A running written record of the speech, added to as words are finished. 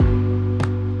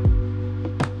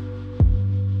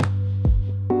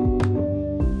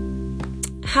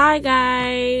Hi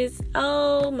guys.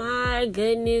 Oh my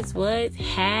goodness, what's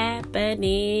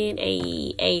happening?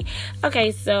 Hey.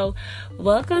 Okay, so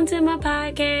welcome to my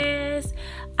podcast.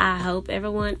 I hope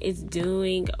everyone is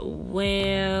doing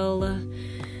well.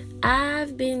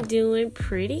 I've been doing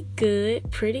pretty good.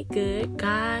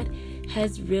 God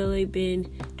has really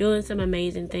been doing some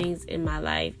amazing things in my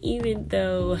life, even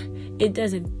though it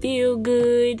doesn't feel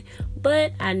good,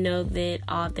 but I know that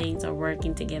all things are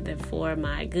working together for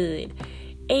my good.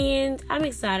 And I'm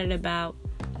excited about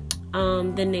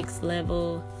the next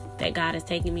level that God is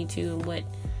taking me to and what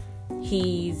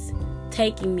He's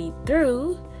taking me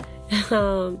through.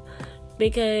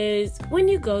 Because when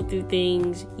you go through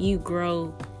things, you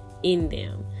grow in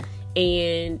them.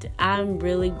 And I'm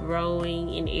really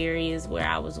growing in areas where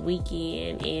I was weak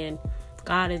in, and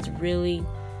God is really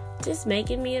just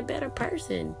making me a better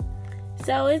person.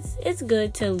 So it's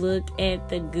good to look at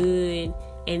the good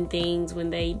and things when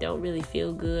they don't really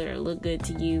feel good or look good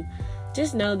to you.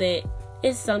 Just know that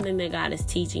it's something that God is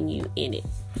teaching you in it.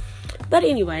 But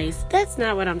anyways, that's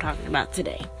not what I'm talking about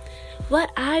today.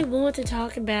 What I want to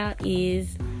talk about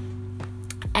is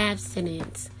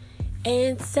abstinence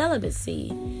and celibacy.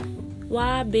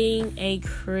 Why being a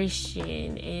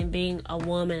Christian and being a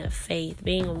woman of faith,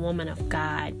 being a woman of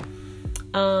God,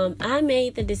 I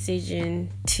made the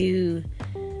decision to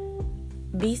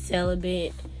be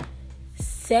celibate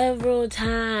several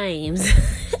times.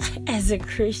 As a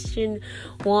Christian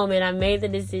woman, I made the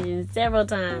decision several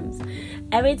times.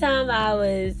 Every time I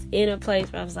was in a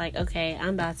place where I was like, okay,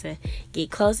 I'm about to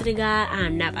get closer to God.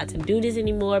 I'm not about to do this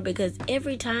anymore, because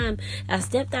every time I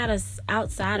stepped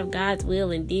outside of God's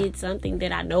will and did something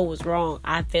that I know was wrong,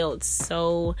 I felt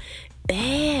so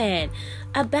bad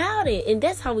about it. And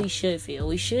that's how we should feel.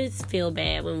 We should feel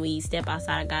bad when we step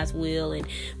outside of God's will and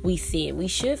we sin. We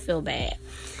should feel bad.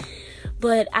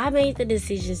 But I made the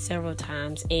decision several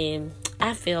times and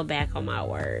I fell back on my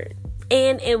word.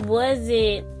 And it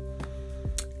wasn't,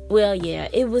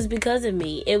 it was because of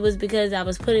me. It was because I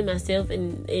was putting myself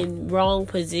in wrong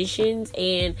positions,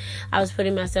 and I was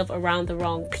putting myself around the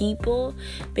wrong people.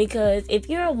 Because if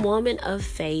you're a woman of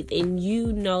faith and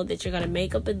you know that you're going to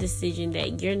make up a decision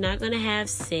that you're not going to have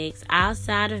sex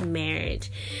outside of marriage,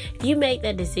 if you make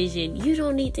that decision, you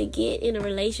don't need to get in a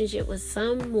relationship with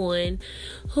someone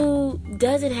who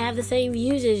doesn't have the same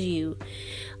views as you.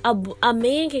 A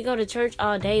man can go to church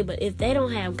all day, but if they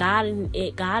don't have God in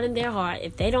their heart,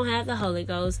 if they don't have the Holy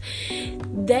Ghost,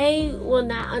 they will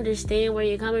not understand where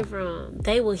you're coming from.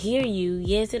 They will hear you.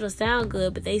 Yes, it'll sound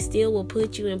good, but they still will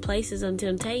put you in places of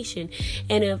temptation.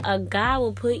 And if a guy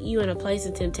will put you in a place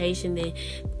of temptation, then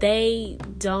they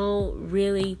don't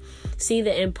really see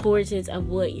the importance of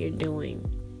what you're doing.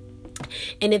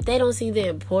 And if they don't see the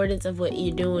importance of what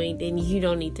you're doing, then you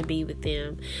don't need to be with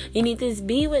them. You need to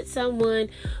be with someone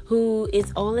who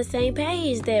is on the same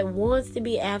page, that wants to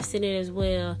be abstinent as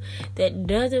well, that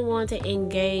doesn't want to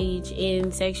engage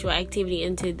in sexual activity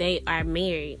until they are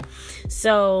married.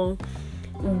 So,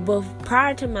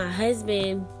 prior to my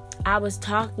husband, I was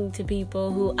talking to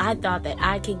people who I thought that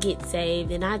I could get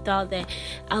saved, and I thought that,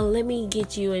 let me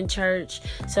get you in church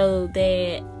so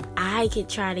that I could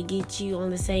try to get you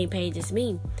on the same page as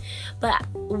me. But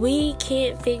we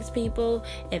can't fix people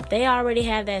if they already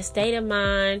have that state of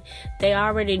mind. They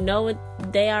already know it.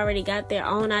 They already got their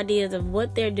own ideas of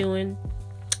what they're doing.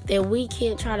 Then we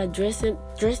can't try to dress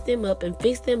them up and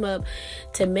fix them up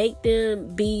to make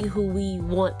them be who we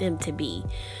want them to be.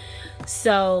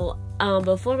 So,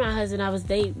 before my husband, I was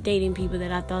dating people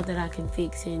that I thought that I could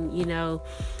fix and,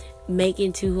 make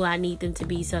into who I need them to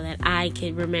be so that I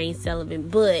could remain celibate.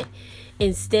 But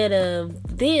instead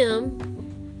of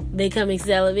them becoming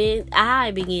celibate,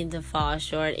 I began to fall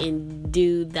short and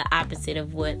do the opposite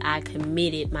of what I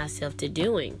committed myself to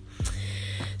doing.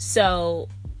 So,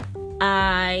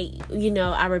 I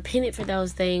repented for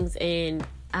those things, and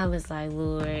I was like,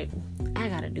 Lord, I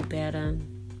gotta do better.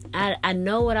 I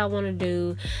know what I want to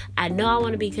do. I know I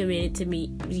want to be committed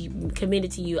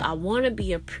to you. I want to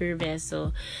be a pure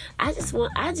vessel. I just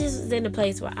was in a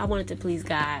place where I wanted to please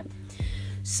God.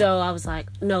 So I was like,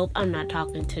 nope, I'm not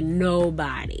talking to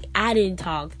nobody. I didn't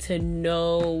talk to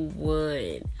no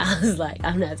one. I was like,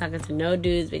 I'm not talking to no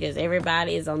dudes, because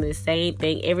everybody is on the same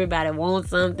thing. Everybody wants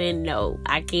something. No,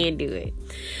 I can't do it.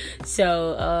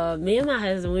 So me and my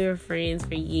husband, we were friends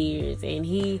for years. And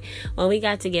when we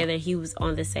got together, he was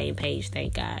on the same page,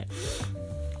 thank God.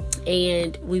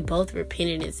 And we both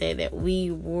repented and said that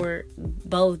we were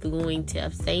both going to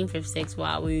abstain from sex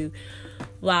while we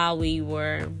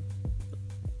were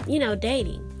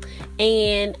dating.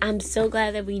 And I'm so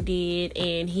glad that we did.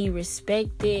 And he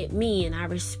respected me and I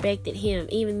respected him,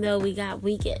 even though we got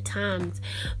weak at times.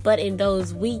 But in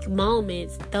those weak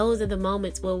moments, those are the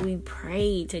moments where we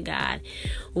prayed to God,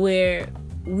 where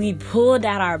we pulled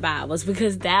out our Bibles,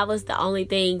 because that was the only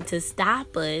thing to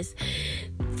stop us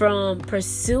from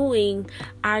pursuing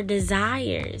our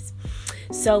desires.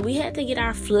 So we had to get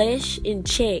our flesh in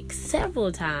check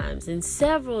several times. In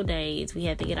several days, we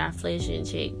had to get our flesh in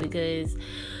check, because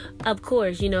of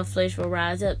course, flesh will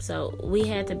rise up. So we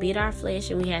had to beat our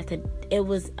flesh, and it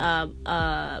was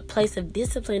a place of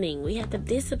disciplining. We had to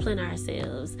discipline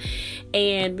ourselves,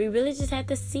 and we really just had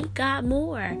to seek God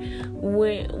more.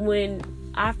 When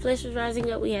our flesh was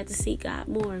rising up, we had to seek God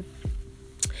more.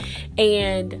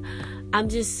 And I'm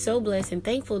just so blessed and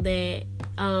thankful that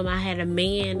I had a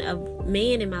man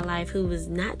in my life who was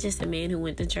not just a man who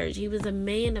went to church. He was a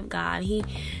man of God. He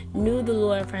knew the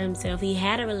Lord for himself. He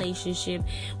had a relationship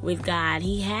with God.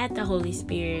 He had the Holy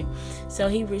Spirit. So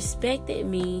he respected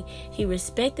me. He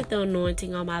respected the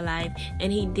anointing on my life,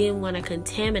 and he didn't want to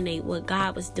contaminate what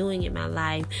God was doing in my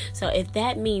life. So if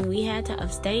that means we had to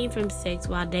abstain from sex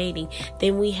while dating,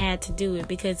 then we had to do it,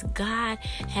 because God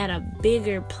had a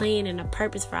bigger plan and a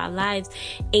purpose for our lives.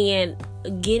 And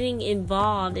getting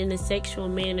involved in a sexual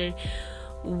manner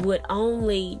would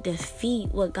only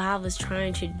defeat what God was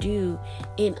trying to do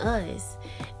in us.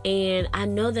 And I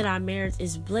know that our marriage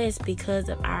is blessed because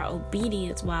of our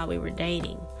obedience while we were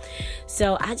dating.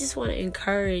 So I just want to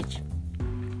encourage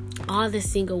all the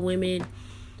single women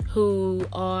who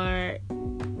are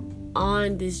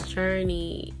on this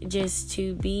journey just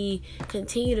to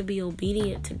continue to be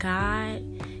obedient to God.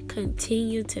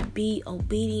 Continue to be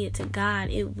obedient to God.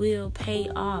 It will pay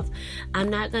off. I'm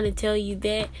not going to tell you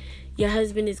that your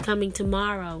husband is coming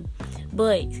tomorrow,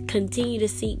 but continue to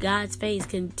seek God's face.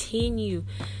 Continue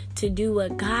to do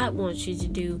what God wants you to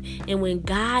do. And when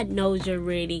God knows you're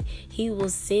ready, he will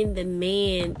send the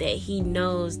man that he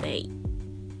knows that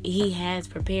he has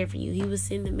prepared for you. He will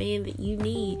send the man that you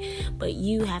need. But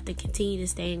you have to continue to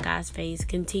stay in God's face.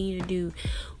 Continue to do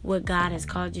what God has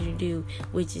called you to do,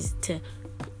 which is to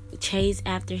chase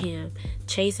after him.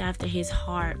 Chase after his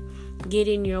heart. Get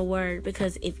in your word,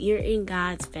 because if you're in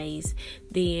God's face,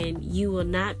 then you will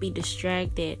not be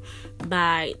distracted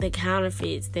by the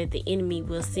counterfeits that the enemy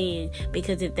will send,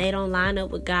 because if they don't line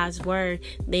up with God's word,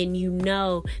 then you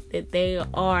know that they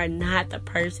are not the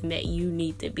person that you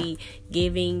need to be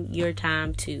giving your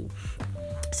time to.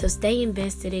 So stay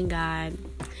invested in God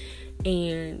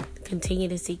and continue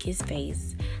to seek his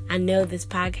face. I know this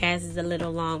podcast is a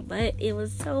little long, but it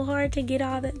was so hard to get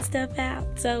all that stuff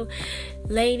out. So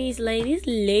ladies,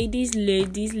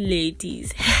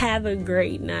 have a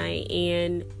great night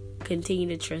and continue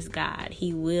to trust God.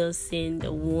 He will send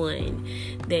the one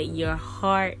that your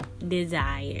heart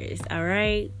desires. All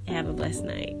right? Have a blessed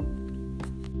night.